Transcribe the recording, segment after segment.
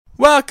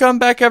Welcome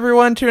back,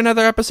 everyone, to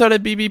another episode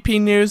of BBP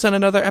News and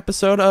another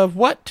episode of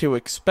What to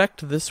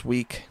Expect This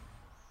Week.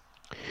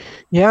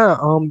 Yeah,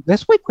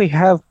 this week we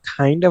have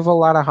kind of a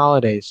lot of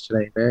holidays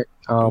today, Nick.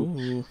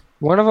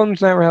 One of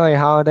them's not really a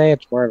holiday,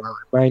 it's more of a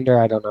reminder.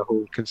 I don't know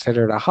who would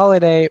consider it a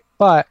holiday,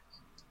 but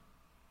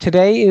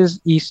today is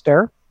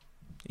Easter.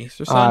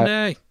 Easter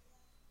Sunday.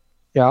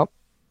 Yep.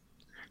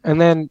 And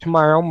then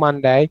tomorrow,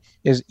 Monday,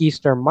 is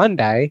Easter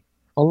Monday,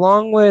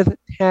 along with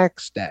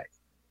Tax Day.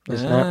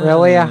 It's not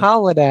really a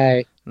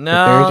holiday. No.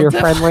 But there's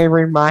your friendly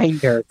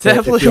reminder that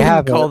Definitely if you wouldn't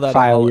haven't, call that a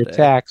file your holiday.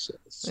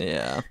 taxes.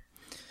 Yeah.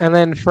 And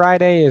then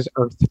Friday is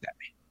Earth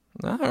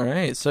Day. All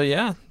right. So,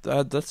 yeah,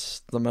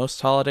 that's the most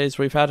holidays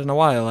we've had in a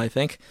while, I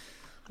think.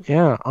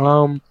 Yeah.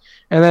 And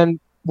then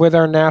with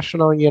our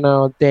national,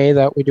 day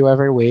that we do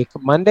every week,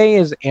 Monday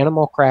is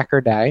Animal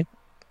Cracker Day.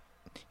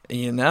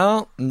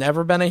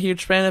 Never been a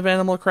huge fan of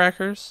animal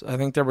crackers. I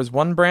think there was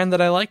one brand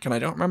that I like, and I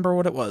don't remember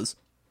what it was.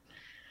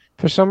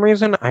 For some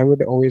reason, I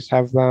would always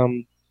have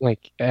them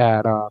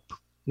at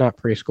not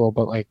preschool,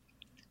 but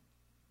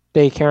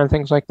daycare and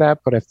things like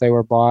that. But if they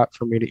were bought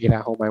for me to eat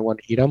at home, I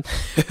wouldn't eat them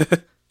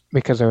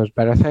because there was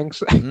better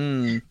things.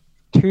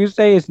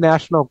 Tuesday is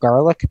National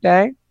Garlic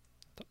Day.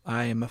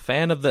 I am a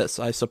fan of this.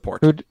 I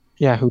support.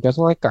 Who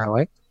doesn't like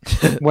garlic?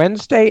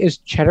 Wednesday is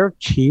Cheddar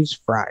Cheese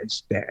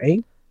Fries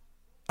Day.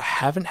 I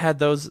haven't had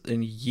those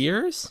in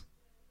years.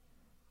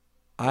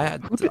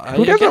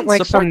 Who doesn't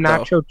like some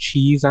nacho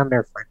cheese on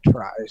their French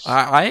fries?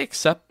 I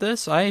accept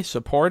this. I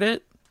support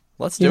it.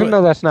 Let's do it. Even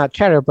though that's not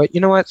cheddar, but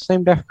you know what?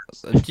 Same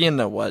difference. You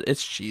know what?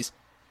 It's cheese.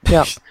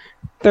 Yeah.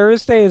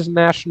 Thursday is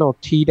National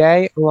Tea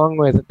Day, along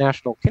with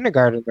National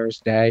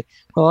Kindergarteners Day,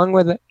 along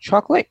with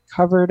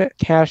Chocolate-Covered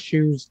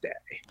Cashews Day.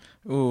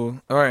 Ooh,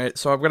 all right.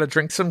 So I'm going to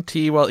drink some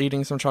tea while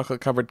eating some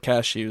chocolate-covered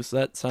cashews.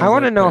 That sounds I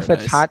want to know if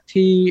paradise. it's hot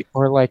tea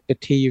or like the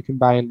tea you can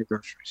buy in the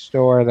grocery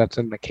store that's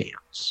in the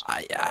cans.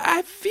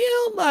 I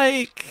feel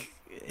like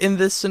in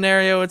this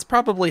scenario, it's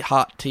probably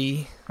hot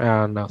tea.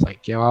 No,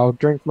 thank you. I'll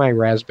drink my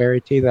raspberry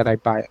tea that I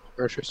buy at the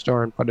grocery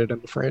store and put it in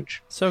the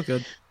fridge. So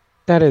good.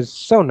 That is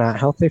so not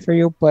healthy for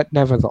you, but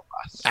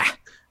nevertheless.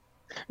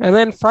 And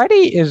then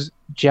Friday is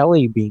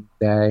Jelly Bean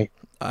Day.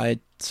 I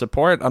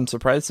support. I'm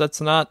surprised that's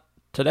not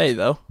today,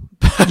 though.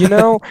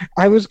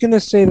 I was going to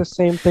say the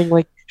same thing.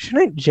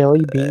 Shouldn't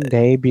Jelly Bean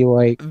Day be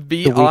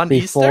the on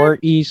week before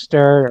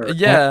Easter?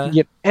 Yeah.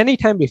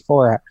 Anytime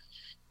before it.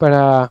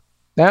 But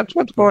that's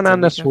what's going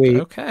on this week.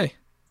 Okay.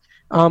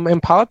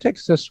 In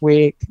politics this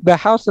week, the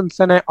House and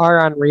Senate are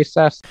on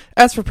recess.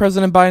 As for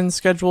President Biden's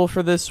schedule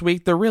for this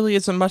week, there really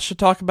isn't much to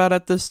talk about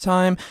at this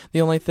time.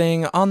 The only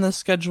thing on the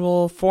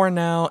schedule for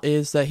now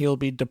is that he'll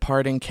be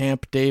departing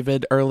Camp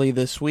David early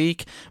this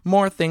week.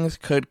 More things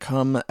could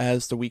come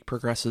as the week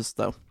progresses,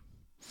 though.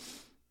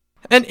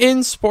 And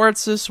in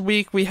sports this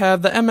week, we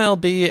have the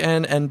MLB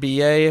and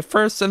NBA.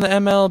 First, in the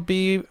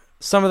MLB,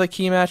 some of the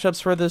key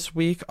matchups for this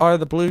week are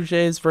the Blue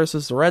Jays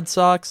versus the Red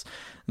Sox,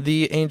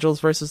 the Angels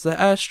versus the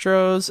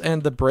Astros,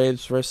 and the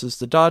Braves versus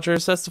the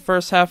Dodgers. That's the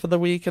first half of the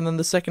week, and then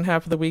the second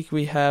half of the week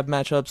we have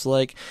matchups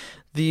like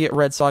the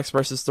Red Sox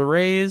versus the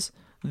Rays,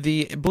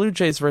 the Blue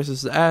Jays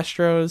versus the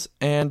Astros,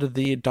 and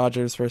the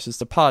Dodgers versus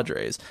the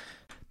Padres.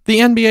 The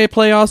NBA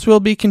playoffs will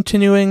be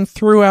continuing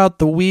throughout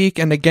the week,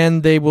 and again,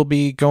 they will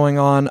be going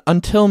on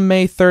until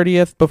May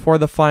 30th before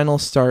the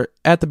finals start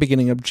at the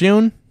beginning of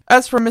June.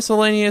 As for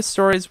miscellaneous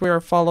stories we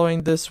are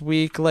following this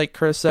week, like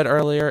Chris said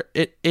earlier,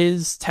 it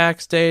is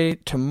tax day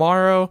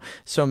tomorrow,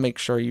 so make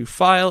sure you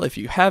file if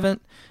you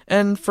haven't.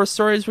 And for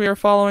stories we are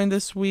following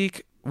this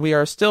week, we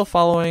are still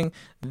following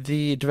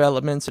the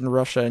developments in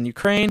Russia and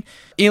Ukraine,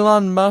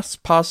 Elon Musk's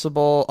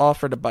possible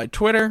offer to buy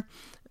Twitter,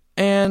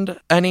 and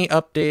any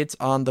updates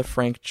on the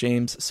Frank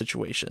James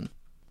situation.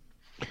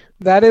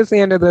 That is the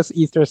end of this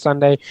Easter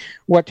Sunday.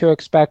 What to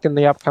expect in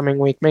the upcoming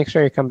week. Make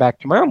sure you come back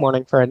tomorrow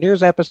morning for a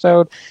news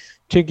episode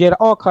to get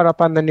all caught up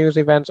on the news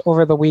events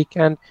over the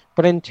weekend.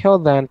 But until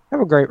then,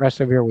 have a great rest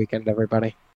of your weekend, everybody.